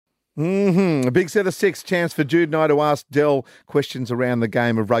A big set of six. Chance for Jude and I to ask Dell questions around the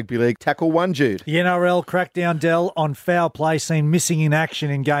game of rugby league. Tackle one, Jude. The NRL cracked down, Dell, on foul play seen missing in action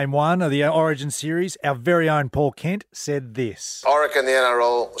in Game 1 of the Origin series. Our very own Paul Kent said this. I reckon the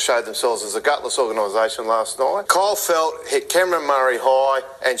NRL showed themselves as a gutless organisation last night. Kyle Felt hit Cameron Murray high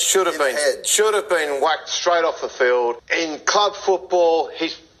and should have been whacked straight off the field. In club football,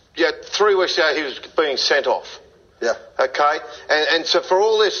 3 weeks ago he was being sent off. Yeah. Okay? And so for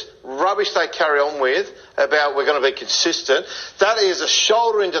all this rubbish they carry on with about we're going to be consistent, that is a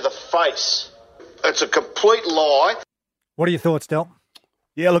shoulder into the face. It's a complete lie. What are your thoughts, Del?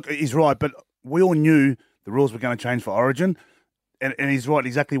 Yeah, look, he's right, but we all knew the rules were going to change for Origin, and he's right,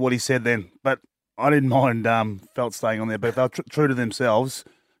 exactly what he said then. But I didn't mind Felt staying on there, but if they were true to themselves,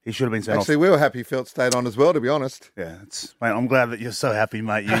 he should have been sent off. Actually, we were happy Felt stayed on as well, to be honest. Yeah, mate, I'm glad that you're so happy,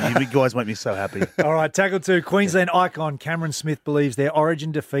 mate. You guys make me so happy. All right, tackle 2. Queensland icon Cameron Smith believes their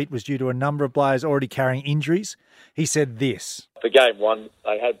Origin defeat was due to a number of players already carrying injuries. He said this. For Game 1,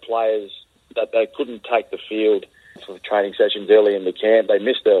 they had players that they couldn't take the field for training sessions early in the camp. They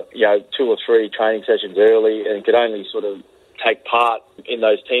missed 2 or 3 training sessions early and could only sort of take part in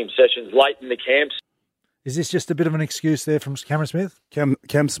those team sessions late in the camps. Is this just a bit of an excuse there from Cameron Smith?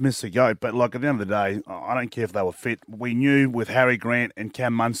 Cam Smith's a goat, but like at the end of the day, I don't care if they were fit. We knew with Harry Grant and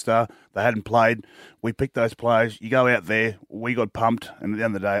Cam Munster, they hadn't played. We picked those players. You go out there, we got pumped, and at the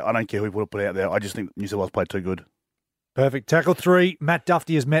end of the day, I don't care who we put out there. I just think New South Wales played too good. Perfect. Tackle 3, Matt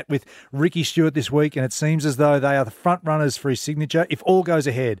Duffy has met with Ricky Stewart this week, and it seems as though they are the front runners for his signature. If all goes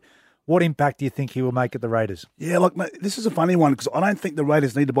ahead, what impact do you think he will make at the Raiders? Yeah, look, mate, this is a funny one because I don't think the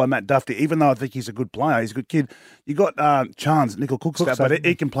Raiders need to buy Matt Duffy, even though I think he's a good player. He's a good kid. You got Chance, Nickel Cookstaff, but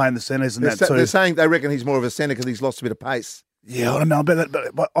he can play in the centres and that too. They're saying they reckon he's more of a centre because he's lost a bit of pace. Yeah, I don't know about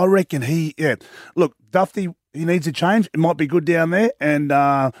that, but I reckon Look, Duffy, he needs a change. It might be good down there, and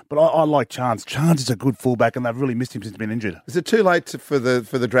but I like Chance. Chance is a good fullback, and they've really missed him since he's been injured. Is it too late for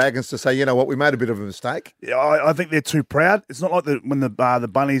the Dragons to say, you know what, we made a bit of a mistake? Yeah, I think they're too proud. It's not like when the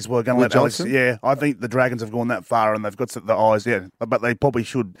Bunnies were going to let Alex. Yeah, I think the Dragons have gone that far, and they've got the eyes. Yeah, but they probably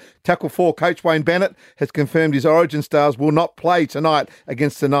should. Tackle 4, Coach Wayne Bennett has confirmed his Origin stars will not play tonight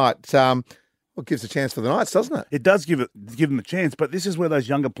against the Knights. Well, it gives a chance for the Knights, doesn't it? It does give them a chance, but this is where those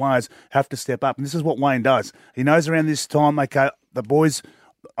younger players have to step up, and this is what Wayne does. He knows around this time, okay, the boys,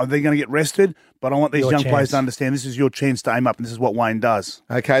 are they going to get rested? But I want these young players to understand this is your chance to aim up, and this is what Wayne does.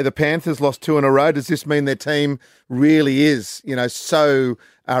 Okay, the Panthers lost 2 in a row. Does this mean their team really is, so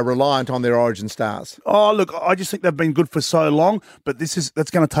reliant on their Origin stars? Oh, look, I just think they've been good for so long, but that's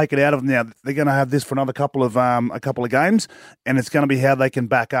going to take it out of them now. They're going to have this for another couple of games, and it's going to be how they can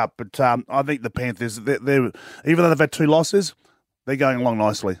back up. But I think the Panthers, they're even though they've had 2 losses, they're going along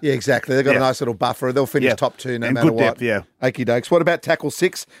nicely. Yeah, exactly. They've got a nice little buffer. They'll finish top 2 no matter good what. Depth, yeah. Okie dokes. What about tackle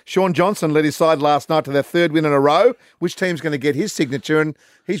 6? Sean Johnson led his side last night to their 3rd win in a row. Which team's going to get his signature? And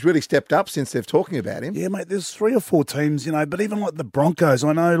he's really stepped up since they're talking about him. Yeah, mate, there's 3 or 4 teams, but even like the Broncos,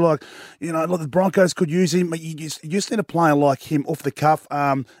 I know, like the Broncos could use him. But you just need a player like him off the cuff.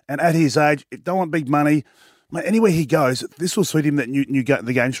 And at his age, don't want big money. Mate, anywhere he goes, this will suit him, that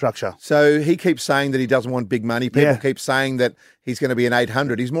the game structure. So he keeps saying that he doesn't want big money. People keep saying that he's going to be an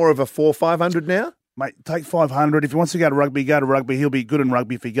 800. He's more of a 400-500 now? Mate, take 500. If he wants to go to rugby, go to rugby. He'll be good in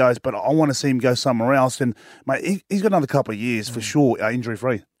rugby if he goes, but I want to see him go somewhere else. And, mate, he's got another couple of years for sure,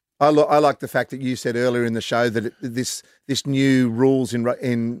 injury-free. I like the fact that you said earlier in the show that this new rules in the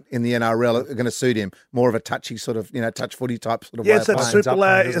NRL are going to suit him. More of a touchy sort of, touch footy type sort of way of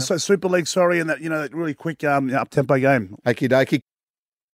playing. Super League, and that, that really quick up-tempo game. Okie dokie.